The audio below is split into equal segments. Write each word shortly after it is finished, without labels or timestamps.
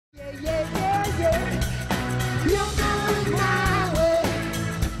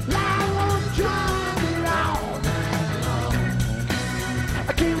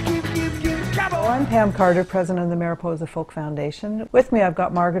Pam Carter, President of the Mariposa Folk Foundation. With me I've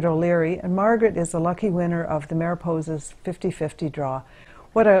got Margaret O'Leary, and Margaret is the lucky winner of the Mariposa's 50-50 draw.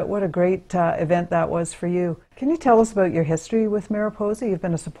 What a great event that was for you. Can you tell us about your history with Mariposa? You've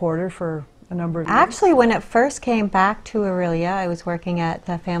been a supporter for a number of years. Actually, when it first came back to Orillia, I was working at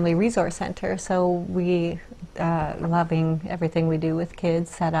the Family Resource Center, so we, loving everything we do with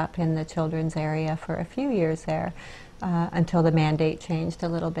kids, set up in the children's area for a few years there. Until the mandate changed a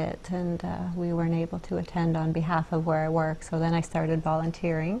little bit, and we weren't able to attend on behalf of where I work, so then I started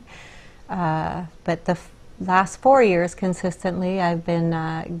volunteering. But the last 4 years consistently I've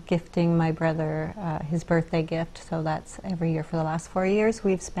been gifting my brother his birthday gift, so that's every year for the last 4 years.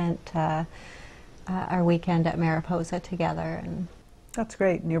 We've spent our weekend at Mariposa together. And that's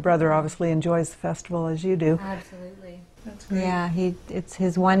great, and your brother obviously enjoys the festival as you do. Absolutely. That's great. Yeah, it's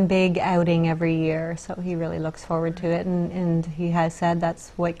his one big outing every year, so he really looks forward to it, and he has said that's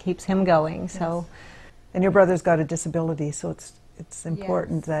what keeps him going. Yes. So, and your brother's got a disability, so it's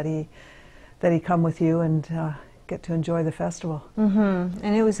important, yes, that he come with you and get to enjoy the festival. Mm-hmm.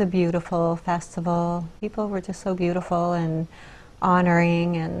 And it was a beautiful festival. People were just so beautiful and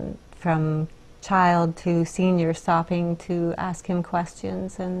honoring, and from child to senior stopping to ask him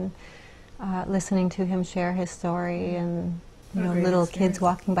questions and listening to him share his story, and little kids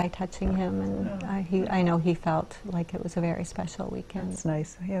walking by touching him, and I know he felt like it was a very special weekend. That's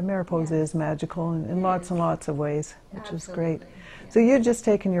nice. Yeah, Mariposa is magical in lots and lots of ways, which is great. Yeah. So you'd just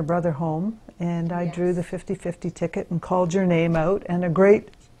taken your brother home, and I drew the 50-50 ticket and called your name out, and a great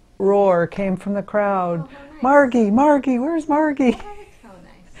roar came from the crowd. Oh, nice. Margie, Margie, where's Margie?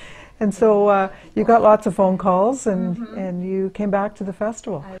 And so you got lots of phone calls, and you came back to the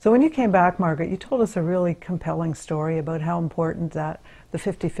festival. So when you came back, Margaret, you told us a really compelling story about how important that the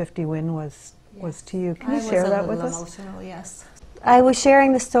 50-50 win was to you. Can you share that with us? I was a little emotional, yes. I was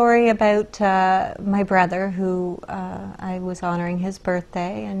sharing the story about my brother, who I was honoring his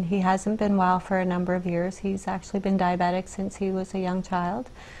birthday, and he hasn't been well for a number of years. He's actually been diabetic since he was a young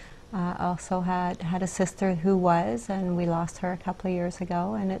child. Also had a sister who was, and we lost her a couple of years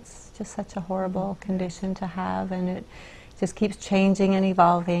ago, and it's just such a horrible condition to have, and it just keeps changing and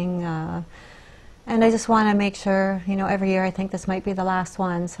evolving. And I just want to make sure, every year I think this might be the last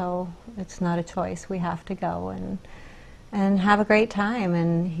one, so it's not a choice. We have to go and have a great time.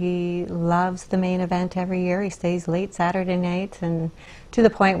 And he loves the main event every year. He stays late Saturday night, and to the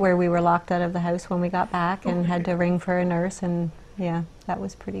point where we were locked out of the house when we got back and had to ring for a nurse, and yeah, that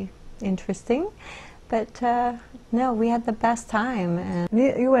was pretty interesting, but no, we had the best time. And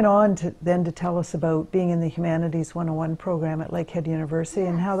you went on to tell us about being in the Humanities 101 program at Lakehead University, yes,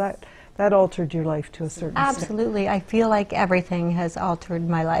 and how that altered your life to a certain extent. Absolutely. I feel like everything has altered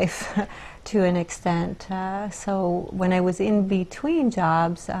my life to an extent. So when I was in between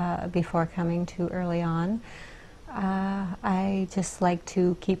jobs before coming to Early On, I just like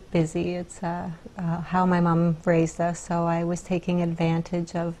to keep busy. It's how my mom raised us, so I was taking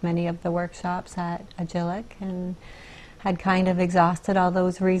advantage of many of the workshops at Agilic, and had kind of exhausted all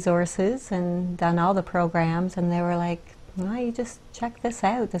those resources and done all the programs, and they were like, well, you just check this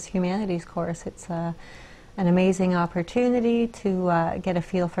out, this humanities course. It's an amazing opportunity to get a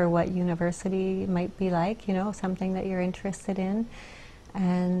feel for what university might be like, something that you're interested in.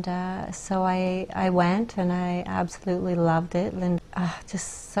 And so I went, and I absolutely loved it, and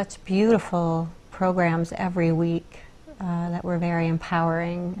just such beautiful programs every week that were very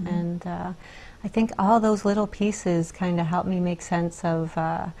empowering. And I think all those little pieces kind of helped me make sense of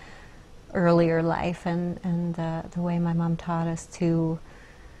earlier life, and the way my mom taught us to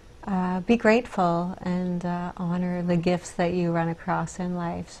be grateful and honor the gifts that you run across in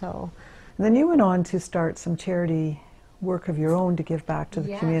life. So, and then you went on to start some charity work of your own to give back to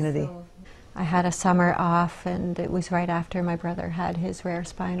the community. So I had a summer off, and it was right after my brother had his rare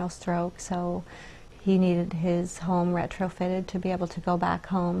spinal stroke, so he needed his home retrofitted to be able to go back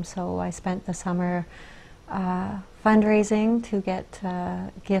home. So I spent the summer fundraising to get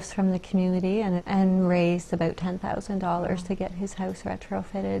gifts from the community, and raised about $10,000 to get his house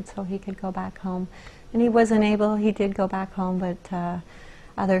retrofitted so he could go back home. And he did go back home, but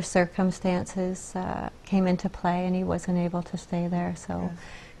other circumstances came into play, and he wasn't able to stay there, so yes,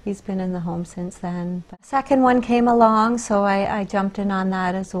 he's been in the home since then. But the second one came along, so I jumped in on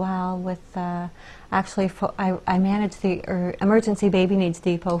that as well with, actually, I managed the Emergency Baby Needs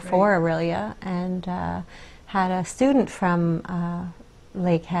Depot for Orillia, and had a student from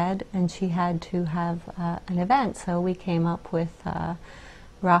Lakehead, and she had to have an event, so we came up with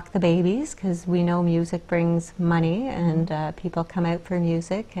Rock the Babies, because we know music brings money, and people come out for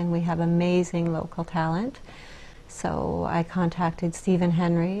music, and we have amazing local talent. So I contacted Stephen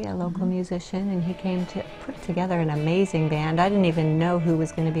Henry, a local musician, and he came to put together an amazing band. I didn't even know who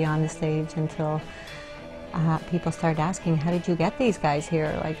was going to be on the stage until people started asking, how did you get these guys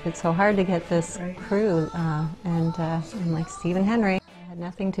here? Like, it's so hard to get this crew. And I'm like, Stephen Henry. I had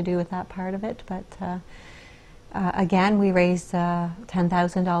nothing to do with that part of it, but again, we raised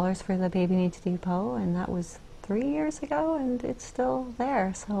 $10,000 for the Baby Needs Depot, and that was 3 years ago, and it's still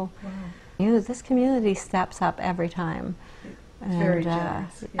there. So, you know, this community steps up every time. And, very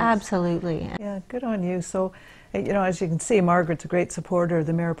generous. Yes. Absolutely. Yeah, good on you. So, you know, as you can see, Margaret's a great supporter of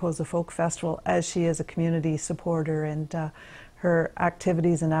the Mariposa Folk Festival, as she is a community supporter, and her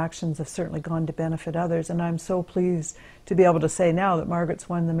activities and actions have certainly gone to benefit others. And I'm so pleased to be able to say now that Margaret's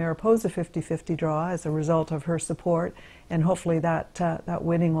won the Mariposa 50-50 draw as a result of her support, and hopefully that that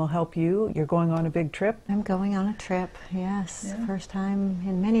winning will help you. You're going on a big trip. I'm going on a trip, yes. Yeah. First time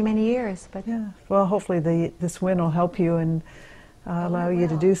in many, many years. But yeah. Well, hopefully this win will help you and allow you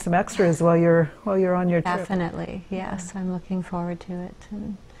to do some extras while you're on your trip. Definitely, yes. I'm looking forward to it.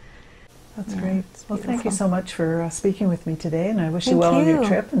 And that's great. Well, thank you so much for speaking with me today, and I wish you well on your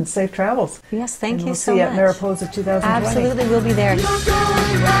trip and safe travels. Yes, thank you we'll so much. We'll see you at Mariposa 2020. Absolutely, we'll be there.